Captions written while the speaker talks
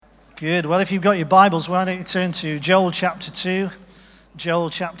Good. Well, if you've got your Bibles, why don't you turn to Joel chapter 2.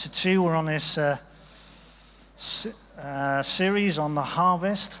 Joel chapter 2, we're on this series on the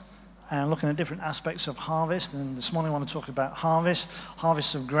harvest and looking at different aspects of harvest. And this morning I want to talk about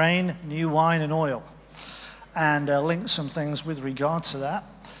harvest of grain, new wine and oil, and link some things with regard to that.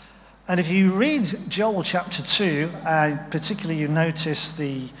 And if you read Joel chapter 2, particularly you notice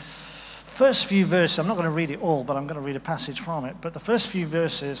the first few verses. I'm not going to read it all, but I'm going to read a passage from it. But the first few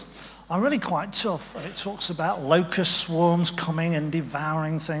verses are really quite tough. And it talks about locust swarms coming and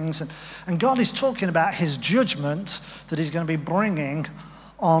devouring things. And God is talking about his judgment that he's going to be bringing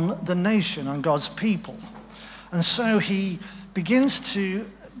on the nation, on God's people. And so he begins to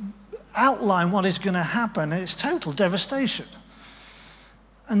outline what is going to happen. And it's total devastation.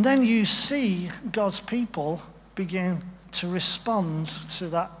 And then you see God's people begin to respond to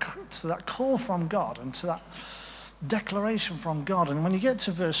that call from God and to that declaration from God. And when you get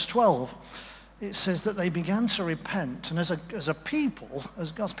to verse 12, it says that they began to repent. And as a people,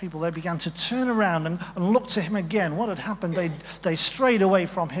 as God's people, they began to turn around and look to him again. What had happened? They strayed away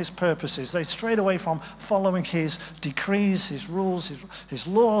from his purposes. They strayed away from following his decrees, his rules, his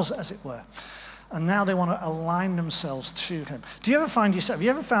laws, as it were. And now they want to align themselves to him. Have you ever found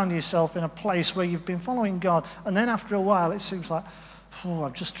yourself in a place where you've been following God, and then after a while it seems like,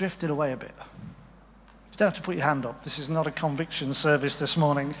 I've just drifted away a bit? You don't have to put your hand up. This is not a conviction service this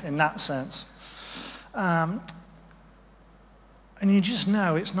morning in that sense. And you just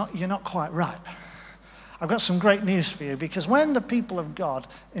know you're not quite right. I've got some great news for you, because when the people of God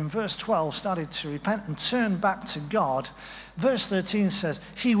in verse 12 started to repent and turn back to God, verse 13 says,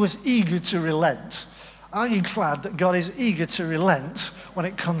 he was eager to relent. Are you glad that God is eager to relent when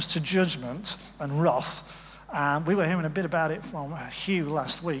it comes to judgment and wrath? We were hearing a bit about it from Hugh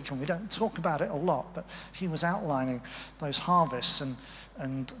last week, and we don't talk about it a lot, but he was outlining those harvests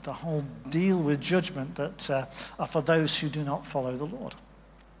and the whole deal with judgment that are for those who do not follow the Lord.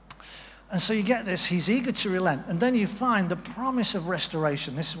 And so you get this, he's eager to relent. And then you find the promise of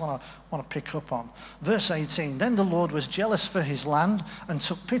restoration. This is what I want to pick up on. Verse 18, then the Lord was jealous for his land and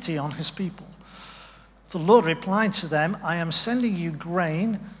took pity on his people. The Lord replied to them, I am sending you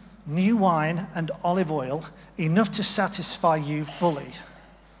grain, new wine, and olive oil, enough to satisfy you fully.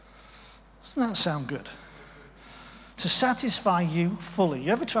 Doesn't that sound good? To satisfy you fully.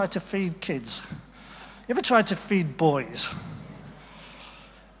 You ever tried to feed kids? You ever tried to feed boys?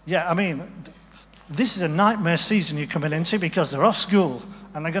 Yeah, I mean, this is a nightmare season you're coming into, because they're off school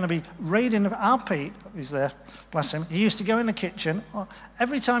and they're going to be raiding. Our Pete is there, bless him. He used to go in the kitchen.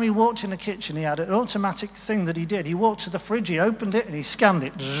 Every time he walked in the kitchen, he had an automatic thing that he did. He walked to the fridge, he opened it, and he scanned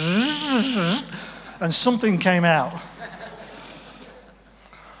it. And something came out.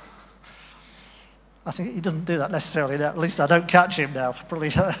 I think he doesn't do that necessarily now. At least I don't catch him now.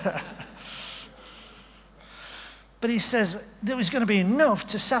 Probably. But he says there was going to be enough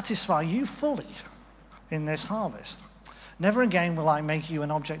to satisfy you fully in this harvest. Never again will I make you an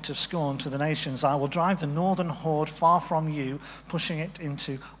object of scorn to the nations. I will drive the northern horde far from you, pushing it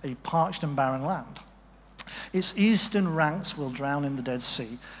into a parched and barren land. Its eastern ranks will drown in the Dead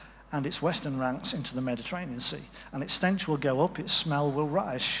Sea, and its western ranks into the Mediterranean Sea. And its stench will go up, its smell will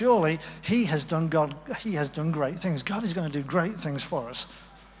rise. Surely he has done great things. God is going to do great things for us.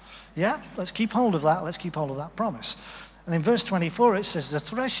 Yeah, let's keep hold of that. Let's keep hold of that promise. And in verse 24 it says, the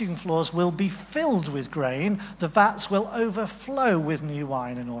threshing floors will be filled with grain, the vats will overflow with new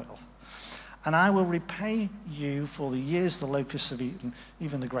wine and oil. And I will repay you for the years the locusts have eaten,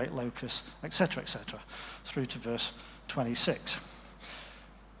 even the great locusts, etc., through to verse 26.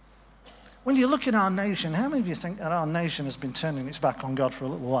 When you look at our nation, how many of you think that our nation has been turning its back on God for a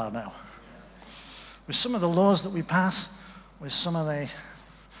little while now? With some of the laws that we pass, with some of the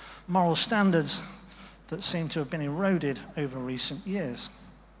moral standards that seem to have been eroded over recent years.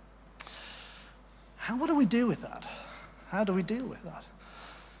 What do we do with that? How do we deal with that?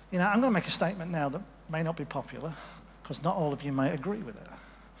 I'm going to make a statement now that may not be popular, because not all of you may agree with it.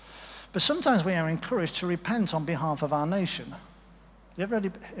 But sometimes we are encouraged to repent on behalf of our nation. You ever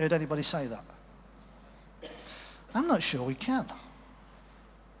heard anybody say that? I'm not sure we can.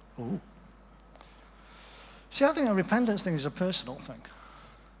 Ooh. See, I think a repentance thing is a personal thing.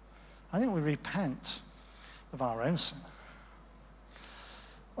 I think we repent of our own sin.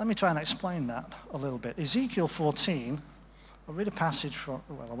 Let me try and explain that a little bit. Ezekiel 14, I'll read a passage from,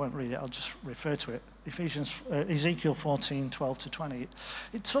 I won't read it, I'll just refer to it. Ezekiel 14, 12 to 20.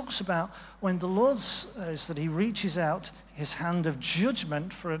 It talks about when the Lord says that he reaches out his hand of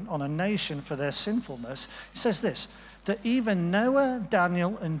judgment on a nation for their sinfulness. He says this, that even Noah,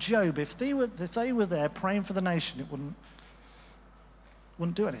 Daniel, and Job, if they were there praying for the nation, it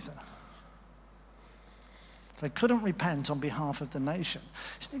wouldn't do anything. They couldn't repent on behalf of the nation.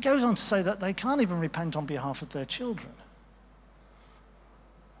 It goes on to say that they can't even repent on behalf of their children.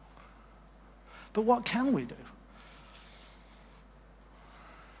 But what can we do?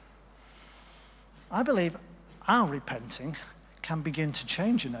 I believe our repenting can begin to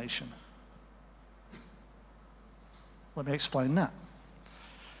change a nation. Let me explain that.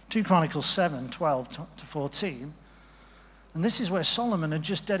 2 Chronicles 7, 12 to 14. And this is where Solomon had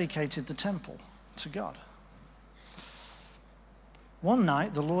just dedicated the temple to God. One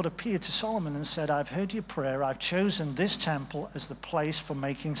night, the Lord appeared to Solomon and said, I've heard your prayer. I've chosen this temple as the place for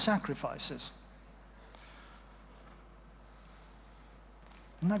making sacrifices.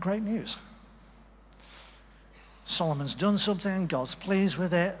 Isn't that great news? Solomon's done something. God's pleased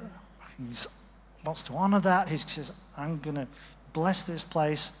with it. He wants to honor that. He says, I'm going to bless this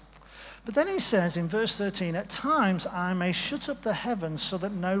place. But then he says in verse 13, at times I may shut up the heavens so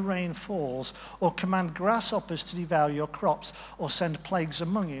that no rain falls, or command grasshoppers to devour your crops, or send plagues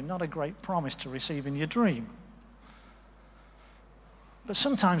among you. Not a great promise to receive in your dream. But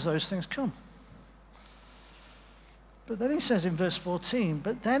sometimes those things come. But then he says in verse 14,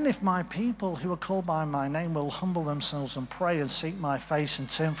 but then if my people who are called by my name will humble themselves and pray and seek my face and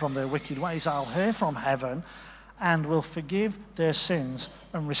turn from their wicked ways, I'll hear from heaven and will forgive their sins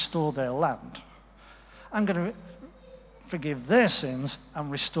and restore their land. I'm going to forgive their sins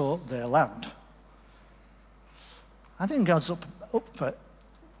and restore their land. I think God's up for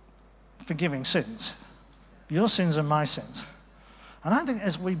forgiving sins. Your sins and my sins. And I think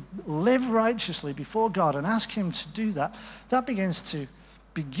as we live righteously before God and ask him to do that, that begins to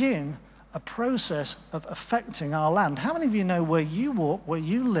begin a process of affecting our land. How many of you know where you walk, where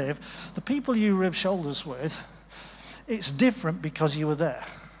you live, the people you rub shoulders with, it's different because you were there?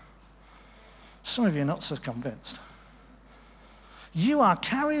 Some of you are not so convinced. You are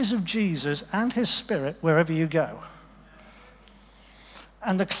carriers of Jesus and his Spirit wherever you go.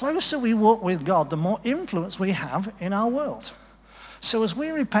 And the closer we walk with God, the more influence we have in our world. So as we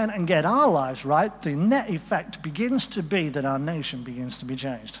repent and get our lives right, the net effect begins to be that our nation begins to be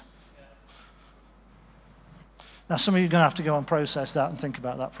changed. Now, some of you are going to have to go and process that and think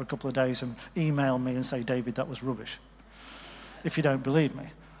about that for a couple of days and email me and say, David, that was rubbish, if you don't believe me.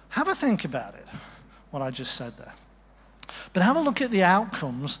 Have a think about it, what I just said there. But have a look at the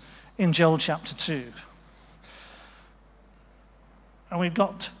outcomes in Joel chapter 2. And we've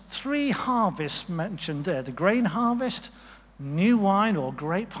got 3 harvests mentioned there. The grain harvest, new wine or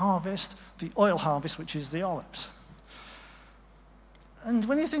grape harvest, the oil harvest, which is the olives. And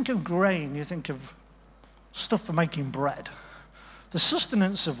when you think of grain, you think of stuff for making bread. The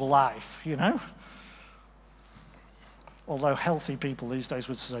sustenance of life, you know. Although healthy people these days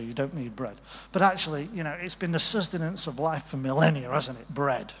would say you don't need bread. But actually, you know, it's been the sustenance of life for millennia, hasn't it?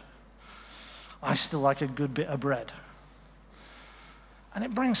 Bread. I still like a good bit of bread. And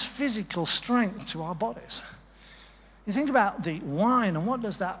it brings physical strength to our bodies. You think about the wine, and what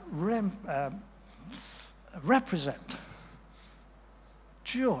does that represent?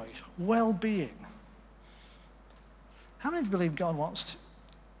 Joy, well-being. How many of you believe God wants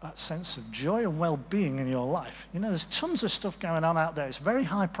that sense of joy and well-being in your life? You know, there's tons of stuff going on out there. It's very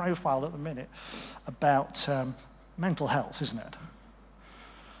high profile at the minute about mental health, isn't it?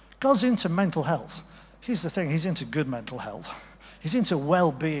 God's into mental health. Here's the thing, he's into good mental health. He's into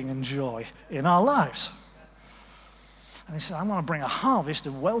well-being and joy in our lives. And he said, I want to bring a harvest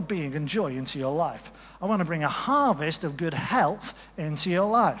of well-being and joy into your life. I want to bring a harvest of good health into your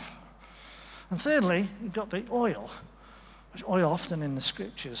life. And thirdly, you've got the oil, which oil often in the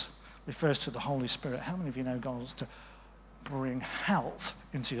scriptures refers to the Holy Spirit. How many of you know God wants to bring health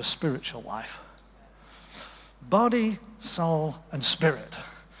into your spiritual life? Body, soul, and spirit.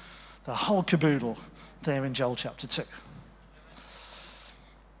 The whole caboodle there in Joel chapter 2.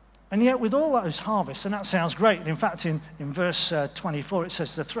 And yet with all those harvests, and that sounds great. In fact, in verse 24, it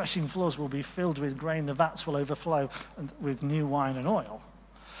says, the threshing floors will be filled with grain, the vats will overflow with new wine and oil.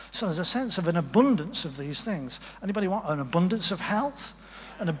 So there's a sense of an abundance of these things. Anybody want an abundance of health?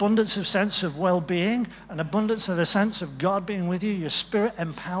 An abundance of sense of well-being? An abundance of a sense of God being with you, your spirit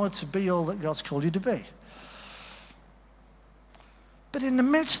empowered to be all that God's called you to be. But in the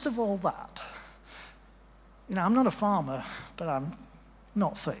midst of all that, you know, I'm not a farmer, but I'm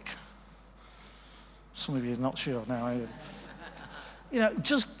not thick. Some of you are not sure now. You know,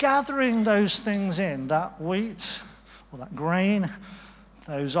 just gathering those things in, that wheat or that grain,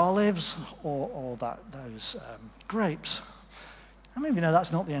 those olives or those grapes. How many of you know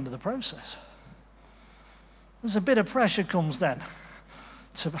that's not the end of the process? There's a bit of pressure comes then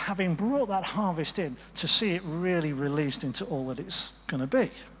to having brought that harvest in, to see it really released into all that it's going to be.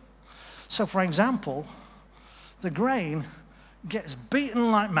 So, for example, the grain gets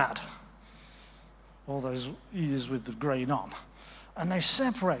beaten like mad, all those ears with the grain on, and they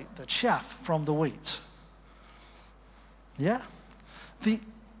separate the chaff from the wheat. Yeah? The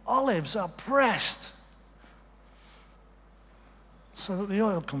olives are pressed so that the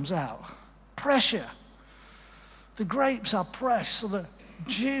oil comes out. Pressure. The grapes are pressed so the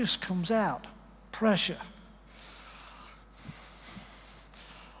juice comes out. Pressure.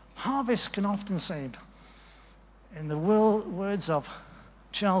 Harvest can often seem, in the words of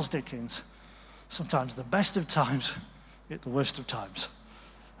Charles Dickens, sometimes the best of times, yet the worst of times.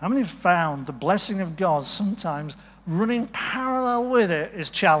 How many have found the blessing of God sometimes running parallel with it is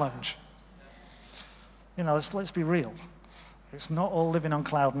challenge? You know, let's be real. It's not all living on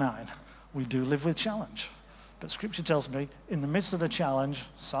cloud nine. We do live with challenge. But Scripture tells me, in the midst of the challenge,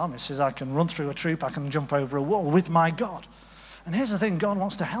 Psalmist says, I can run through a troop, I can jump over a wall with my God. And here's the thing, God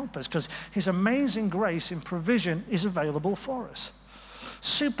wants to help us because his amazing grace in provision is available for us.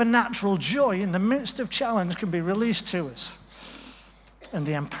 Supernatural joy in the midst of challenge can be released to us. And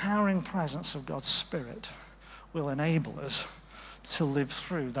the empowering presence of God's Spirit will enable us to live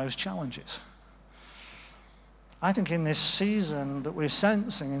through those challenges. I think in this season that we're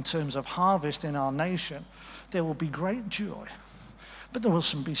sensing in terms of harvest in our nation, there will be great joy, but there will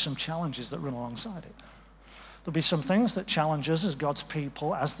be some challenges that run alongside it. There'll be some things that challenge us as God's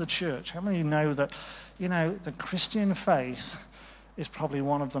people, as the church. How many of you know that, the Christian faith is probably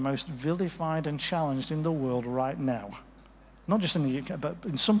one of the most vilified and challenged in the world right now? Not just in the UK, but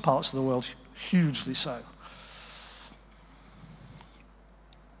in some parts of the world, hugely so.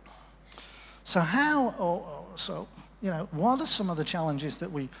 So what are some of the challenges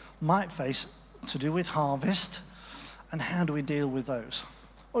that we might face to do with harvest, and how do we deal with those?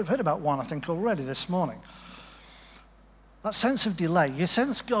 Well, we've heard about one, I think, already this morning. That sense of delay. You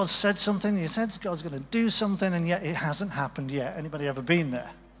sense God said something, you sense God's going to do something, and yet it hasn't happened yet. Anybody ever been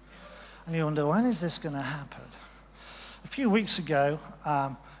there? And you wonder, when is this going to happen? A few weeks ago,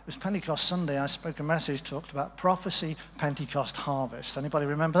 it was Pentecost Sunday, I spoke a message, talked about prophecy, Pentecost, harvest. Anybody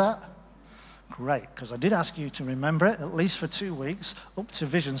remember that? Great, because I did ask you to remember it, at least for 2 weeks, up to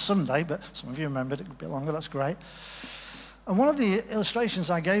Vision Sunday, but some of you remembered it a bit longer, that's great. And one of the illustrations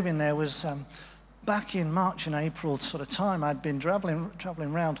I gave in there was back in March and April sort of time, I'd been traveling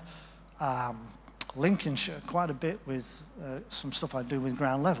around Lincolnshire quite a bit with some stuff I do with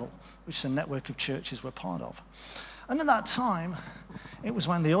Ground Level, which is a network of churches we're part of. And at that time, it was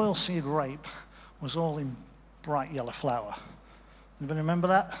when the oilseed rape was all in bright yellow flower. Anybody remember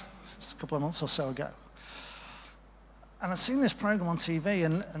that? Just a couple of months or so ago. And I'd seen this program on TV,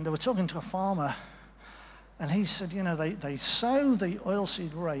 and they were talking to a farmer, and he said, they sow the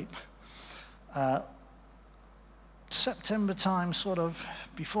oilseed rape September time, sort of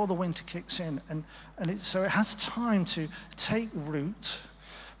before the winter kicks in, so it has time to take root,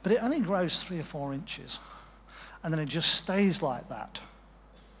 but it only grows 3 or 4 inches, and then it just stays like that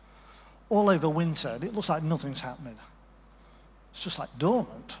all over winter, and it looks like nothing's happening. It's just like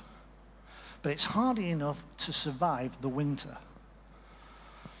dormant, but it's hardy enough to survive the winter.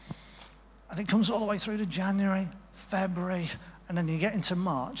 And it comes all the way through to January, February, and then you get into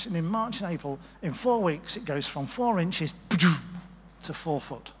March. And in March and April, in 4 weeks, it goes from 4 inches to 4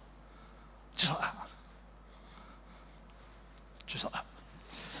 foot. Just like that. Just like that.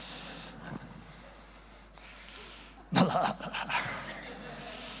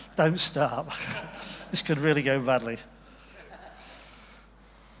 Don't start. This could really go badly.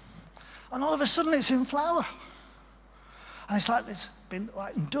 And all of a sudden it's in flower. And it's like it's been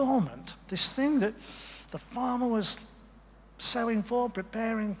like dormant. This thing that the farmer was sowing for,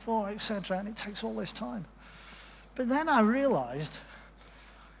 preparing for, etc. And it takes all this time. But then I realized,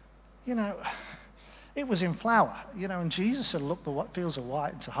 it was in flower. And Jesus said, look, the fields are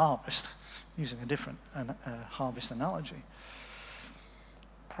white to harvest, using a different harvest analogy.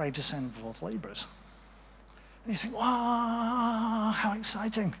 Pray to send forth laborers. And you think, wow, how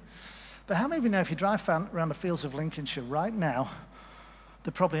exciting. But how many of you know if you drive around the fields of Lincolnshire right now,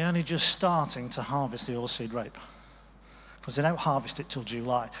 they're probably only just starting to harvest the oilseed rape, because they don't harvest it till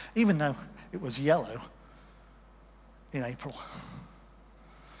July, even though it was yellow in April.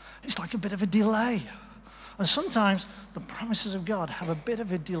 It's like a bit of a delay. And sometimes the promises of God have a bit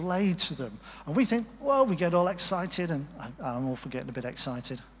of a delay to them. And we think, well, we get all excited, and I'm all for getting a bit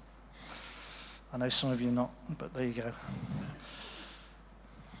excited. I know some of you not, but there you go.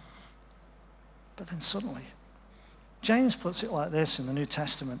 But then suddenly, James puts it like this in the New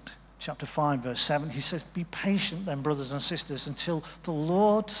Testament, chapter 5, verse 7, he says, be patient then, brothers and sisters, until the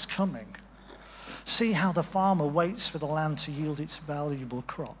Lord's coming. See how the farmer waits for the land to yield its valuable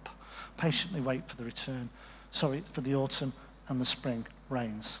crop. Patiently wait for for the autumn and the spring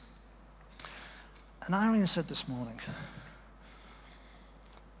rains. And Irene said this morning,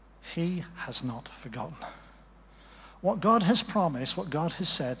 he has not forgotten. What God has promised, what God has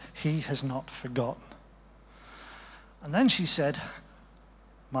said, he has not forgotten. And then she said,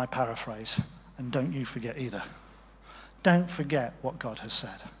 my paraphrase, and don't you forget either. Don't forget what God has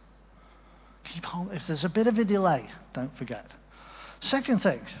said. Keep on. If there's a bit of a delay, don't forget. Second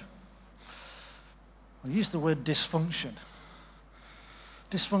thing, I'll use the word dysfunction.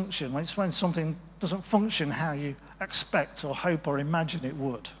 Dysfunction, it's when something doesn't function how you expect or hope or imagine it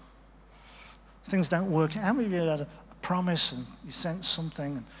would. Things don't work. How many of you had a promise and you sense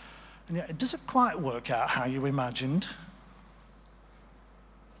something and yet it doesn't quite work out how you imagined?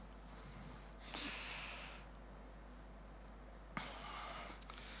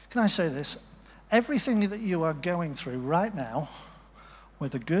 Can I say this? Everything that you are going through right now,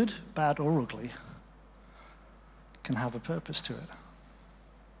 whether good, bad, or ugly, can have a purpose to it.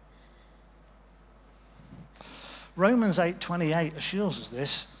 Romans 8:28 assures us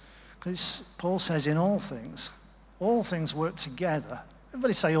this, because Paul says in all things work together.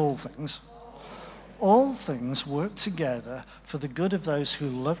 Everybody say all things. All things work together for the good of those who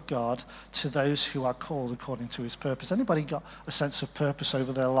love God, to those who are called according to his purpose. Anybody got a sense of purpose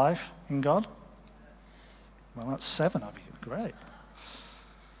over their life in God? Well, that's 7 of you. Great.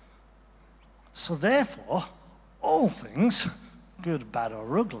 So therefore, all things, good, bad,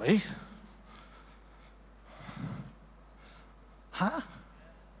 or ugly,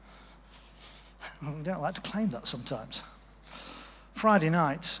 we don't like to claim that sometimes. Friday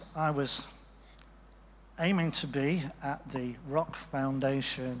night, I was aiming to be at the Rock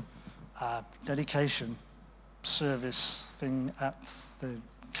Foundation dedication service thing at the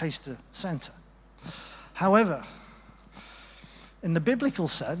Caister Centre. However, in the biblical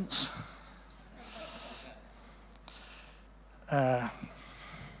sense, and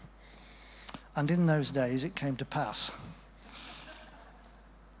in those days it came to pass.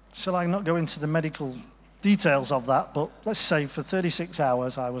 Shall I not go into the medical details of that, but let's say for 36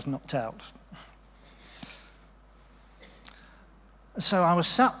 hours I was knocked out. So I was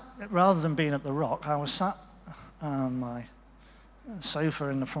sat, rather than being at the Rock, I was sat on my sofa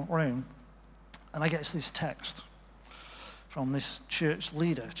in the front room, and I get this text from this church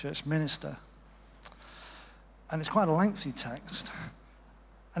leader, church minister. And it's quite a lengthy text,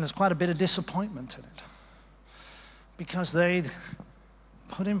 and there's quite a bit of disappointment in it, because they'd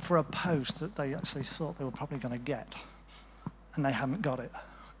put him for a post that they actually thought they were probably going to get, and they hadn't got it.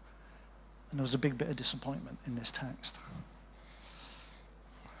 And there was a big bit of disappointment in this text.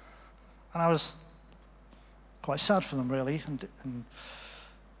 And I was quite sad for them, really.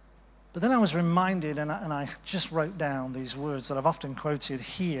 But then I was reminded, and I just wrote down these words that I've often quoted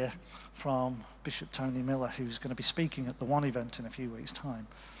here from Bishop Tony Miller, who's going to be speaking at the One event in a few weeks' time.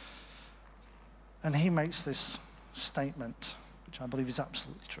 And he makes this statement, which I believe is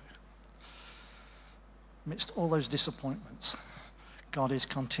absolutely true. Amidst all those disappointments, God is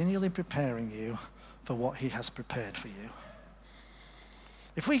continually preparing you for what he has prepared for you.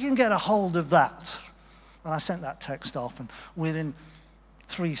 If we can get a hold of that, and I sent that text off, and within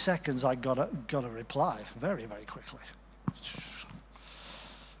 3 seconds I got a reply very, very quickly.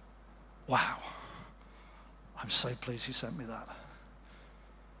 Wow. I'm so pleased you sent me that.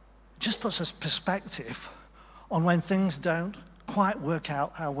 It just puts us perspective on when things don't quite work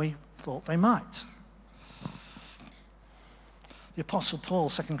out how we thought they might. The Apostle Paul,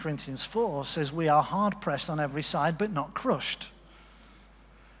 2 Corinthians 4, says we are hard-pressed on every side but not crushed.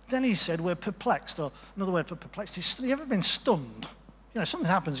 Then he said we're perplexed, or another word for perplexed is, have you ever been stunned? You know, something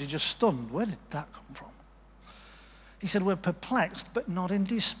happens, you're just stunned. Where did that come from? He said we're perplexed but not in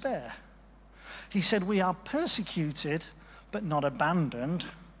despair. He said we are persecuted but not abandoned.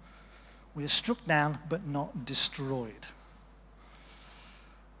 We are struck down but not destroyed.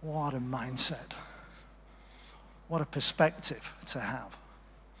 What a mindset. What a perspective to have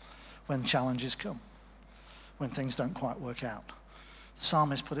when challenges come, when things don't quite work out. The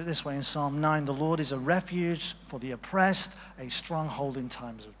psalmist put it this way in Psalm 9, the Lord is a refuge for the oppressed, a stronghold in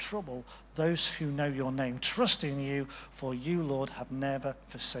times of trouble. Those who know your name trust in you, for you, Lord, have never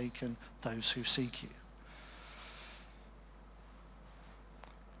forsaken those who seek you.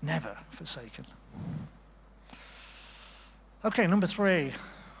 Never forsaken. Okay, number 3.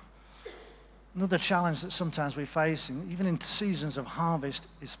 Another challenge that sometimes we face, even in seasons of harvest,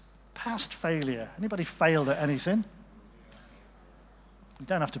 is past failure. Anybody failed at anything? You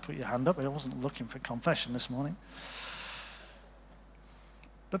don't have to put your hand up. I wasn't looking for confession this morning.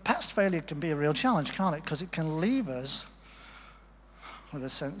 But past failure can be a real challenge, can't it? Because it can leave us with a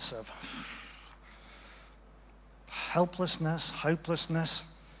sense of helplessness, hopelessness,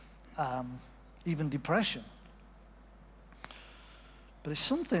 even depression. But it's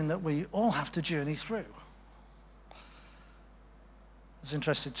something that we all have to journey through. I was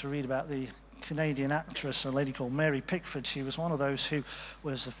interested to read about the Canadian actress, a lady called Mary Pickford. She was one of those who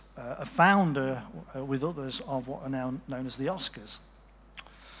was a founder with others of what are now known as the Oscars.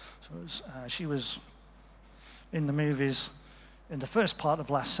 So she was in the movies in the first part of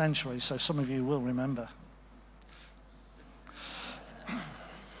last century, so some of you will remember.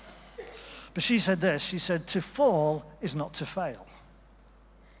 But she said this, she said, "To fall is not to fail,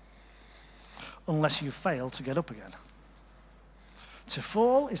 unless you fail to get up again." To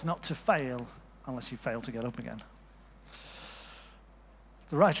fall is not to fail unless you fail to get up again.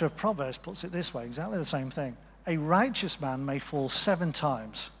 The writer of Proverbs puts it this way, exactly the same thing. A righteous man may fall 7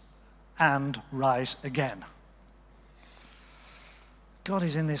 times and rise again. God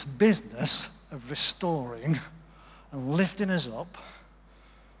is in this business of restoring and lifting us up,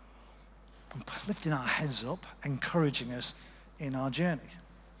 lifting our heads up, encouraging us in our journey.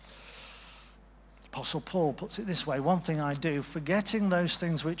 Apostle Paul puts it this way, "One thing I do, forgetting those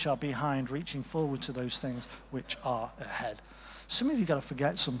things which are behind, reaching forward to those things which are ahead." Some of you have got to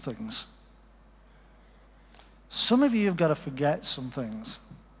forget some things. Some of you have got to forget some things.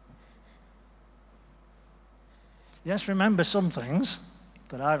 Yes, remember some things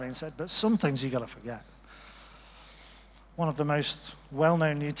that Irene said, but some things you've got to forget. One of the most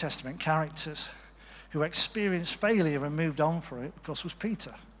well-known New Testament characters who experienced failure and moved on from it, of course, was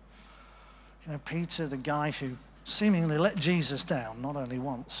Peter. You know, Peter, the guy who seemingly let Jesus down, not only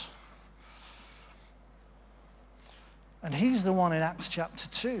once. And he's the one in Acts chapter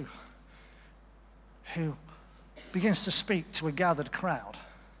 2 who begins to speak to a gathered crowd,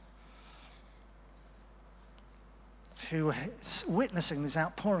 who is witnessing this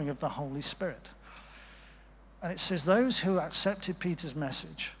outpouring of the Holy Spirit. And it says those who accepted Peter's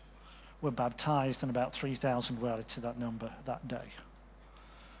message were baptized, and about 3,000 were added to that number that day.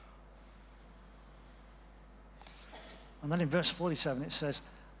 And then in verse 47 it says,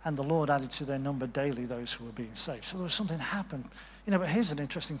 "And the Lord added to their number daily those who were being saved." So there was something happened. You know, but here's an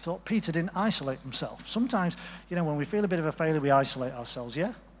interesting thought. Peter didn't isolate himself. Sometimes, you know, when we feel a bit of a failure, we isolate ourselves,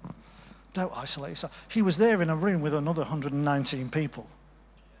 yeah? Don't isolate yourself. He was there in a room with another 119 people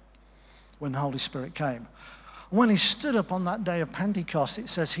when the Holy Spirit came. When he stood up on that day of Pentecost, it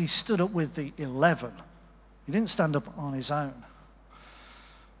says he stood up with the 11. He didn't stand up on his own.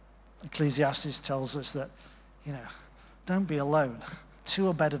 Ecclesiastes tells us that, you know, don't be alone. 2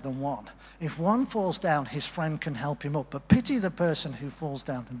 are better than 1. If one falls down, his friend can help him up. But pity the person who falls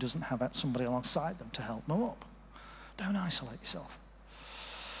down and doesn't have somebody alongside them to help them up. Don't isolate yourself.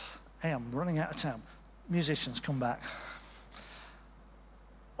 Hey, I'm running out of time. Musicians, come back.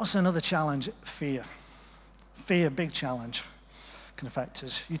 What's another challenge? Fear. Fear, big challenge, can affect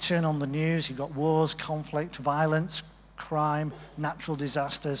us. You turn on the news, you've got wars, conflict, violence, crime, natural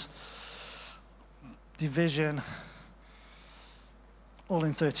disasters, division, all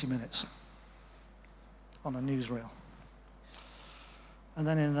in 30 minutes on a newsreel. And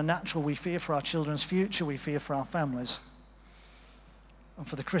then in the natural, we fear for our children's future, we fear for our families. And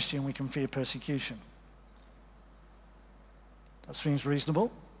for the Christian, we can fear persecution. That seems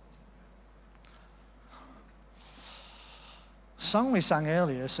reasonable. The song we sang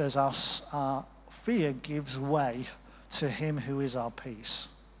earlier says our fear gives way to him who is our peace.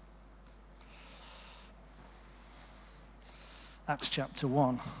 Acts chapter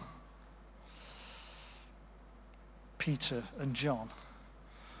 1. Peter and John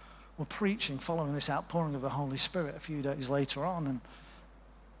were preaching following this outpouring of the Holy Spirit a few days later on.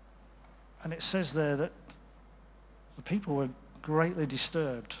 And it says there that the people were greatly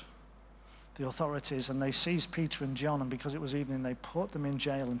disturbed, the authorities, and they seized Peter and John, and because it was evening, they put them in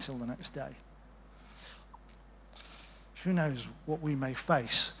jail until the next day. Who knows what we may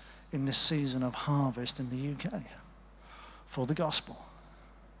face in this season of harvest in the UK for the gospel.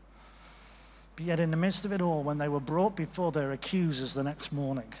 But yet in the midst of it all, when they were brought before their accusers the next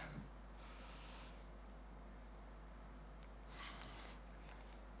morning,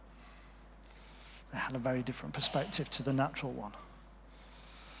 they had a very different perspective to the natural one.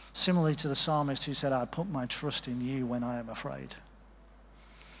 Similarly to the psalmist who said, "I put my trust in you when I am afraid."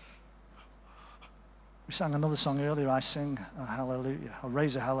 We sang another song earlier, I sing a hallelujah, I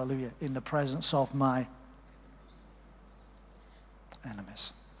raise a hallelujah in the presence of my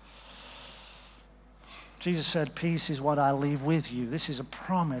enemies. Jesus said, peace is what I leave with you. This is a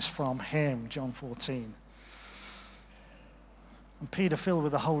promise from him, John 14. And Peter, filled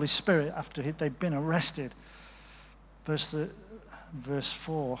with the Holy Spirit after they'd been arrested, verse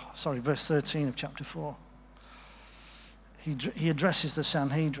 13 of chapter 4, he addresses the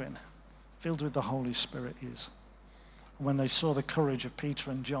Sanhedrin, filled with the Holy Spirit is. And when they saw the courage of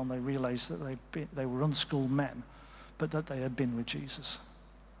Peter and John, they realized that they were unschooled men, but that they had been with Jesus.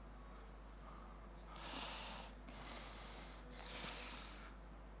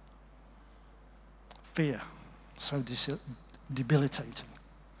 Fear, so debilitating.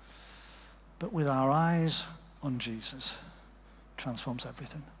 But with our eyes on Jesus, transforms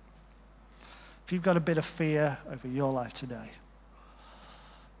everything. If you've got a bit of fear over your life today,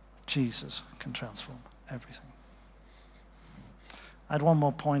 Jesus can transform everything. I had one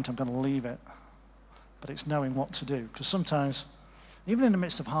more point, I'm going to leave it, but it's knowing what to do. Because sometimes, even in the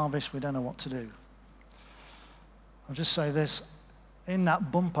midst of harvest, we don't know what to do. I'll just say this. In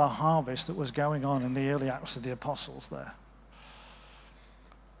that bumper harvest that was going on in the early Acts of the Apostles there,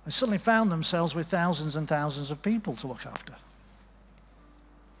 they suddenly found themselves with thousands and thousands of people to look after.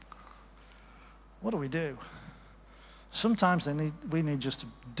 What do? Sometimes we need just to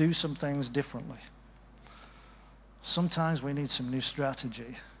do some things differently. Sometimes we need some new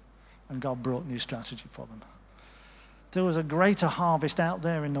strategy, and God brought new strategy for them. There was a greater harvest out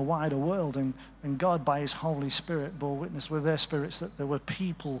there in the wider world, and God, by his Holy Spirit, bore witness with their spirits that there were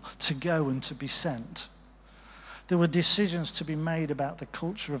people to go and to be sent. There were decisions to be made about the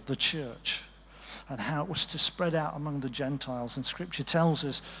culture of the church and how it was to spread out among the Gentiles. And Scripture tells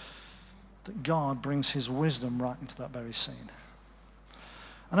us that God brings his wisdom right into that very scene.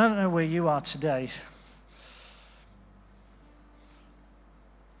 And I don't know where you are today.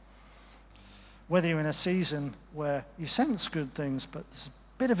 Whether you're in a season where you sense good things, but there's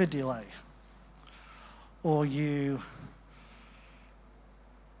a bit of a delay, or you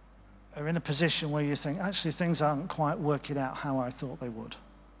are in a position where you think, actually, things aren't quite working out how I thought they would.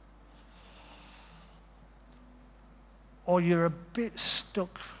 Or you're a bit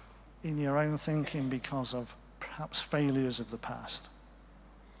stuck in your own thinking because of perhaps failures of the past.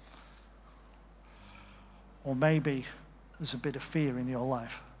 Or maybe there's a bit of fear in your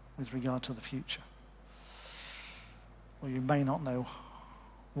life with regard to the future. Or you may not know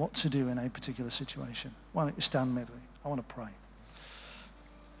what to do in a particular situation. Why don't you stand with me? I want to pray.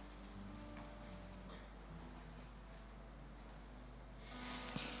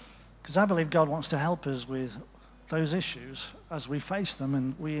 Because I believe God wants to help us with those issues as we face them,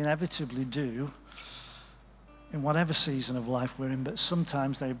 and we inevitably do in whatever season of life we're in, but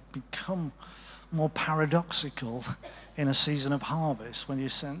sometimes they become more paradoxical in a season of harvest when you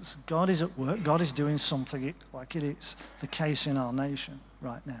sense God is at work, God is doing something like it is the case in our nation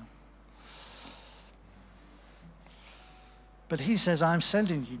right now. But he says, I'm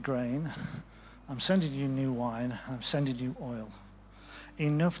sending you grain, I'm sending you new wine, I'm sending you oil,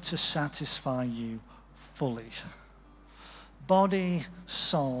 enough to satisfy you fully. Body,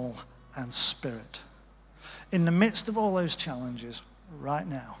 soul, and spirit. In the midst of all those challenges right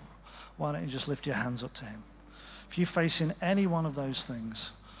now, why don't you just lift your hands up to him? If you're facing any one of those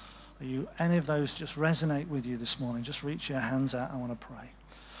things, any of those just resonate with you this morning, just reach your hands out. I want to pray.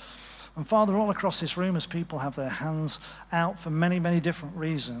 And Father, all across this room, as people have their hands out for many, many different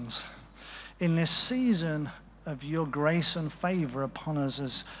reasons, in this season of your grace and favor upon us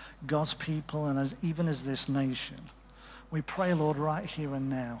as God's people and even as this nation, we pray, Lord, right here and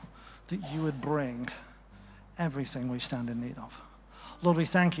now, that you would bring everything we stand in need of. Lord, we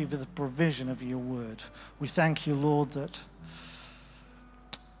thank you for the provision of your word. We thank you, Lord, that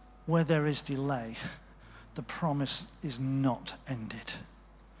where there is delay, the promise is not ended,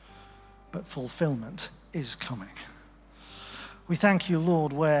 but fulfillment is coming. We thank you,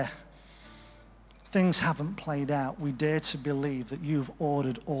 Lord, where things haven't played out, we dare to believe that you've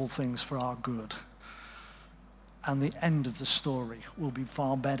ordered all things for our good. And the end of the story will be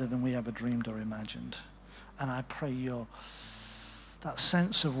far better than we ever dreamed or imagined. And I pray that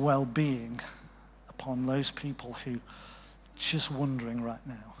sense of well-being upon those people who just wondering right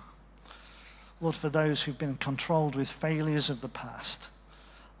now. Lord, for those who've been controlled with failures of the past,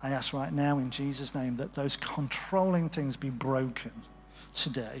 I ask right now in Jesus' name that those controlling things be broken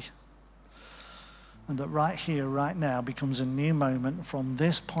today. And that right here, right now, becomes a new moment from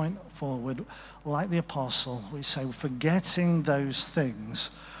this point forward. Like the apostle, we say, forgetting those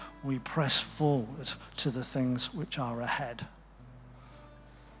things, we press forward to the things which are ahead.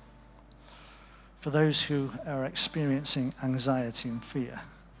 For those who are experiencing anxiety and fear,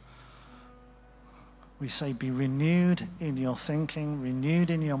 we say, be renewed in your thinking,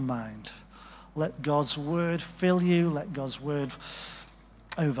 renewed in your mind. Let God's word fill you. Let God's word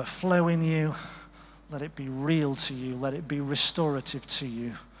overflow in you. Let it be real to you. Let it be restorative to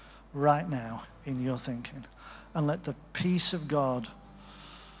you right now in your thinking. And let the peace of God,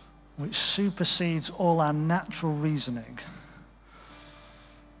 which supersedes all our natural reasoning,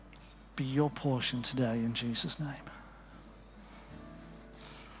 be your portion today in Jesus' name.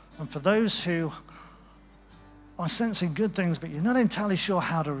 And for those who are sensing good things, but you're not entirely sure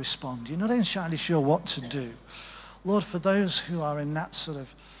how to respond, you're not entirely sure what to do, Lord, for those who are in that sort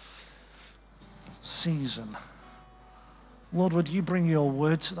of season, Lord, would you bring your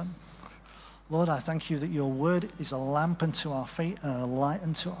word to them? Lord, I thank you that your word is a lamp unto our feet and a light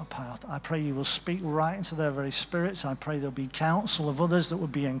unto our path. I pray you will speak right into their very spirits. I pray there'll be counsel of others that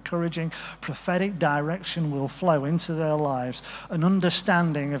would be encouraging. Prophetic direction will flow into their lives. An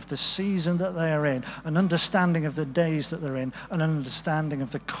understanding of the season that they are in, an understanding of the days that they're in, an understanding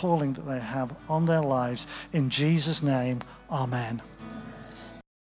of the calling that they have on their lives. In Jesus' name, amen.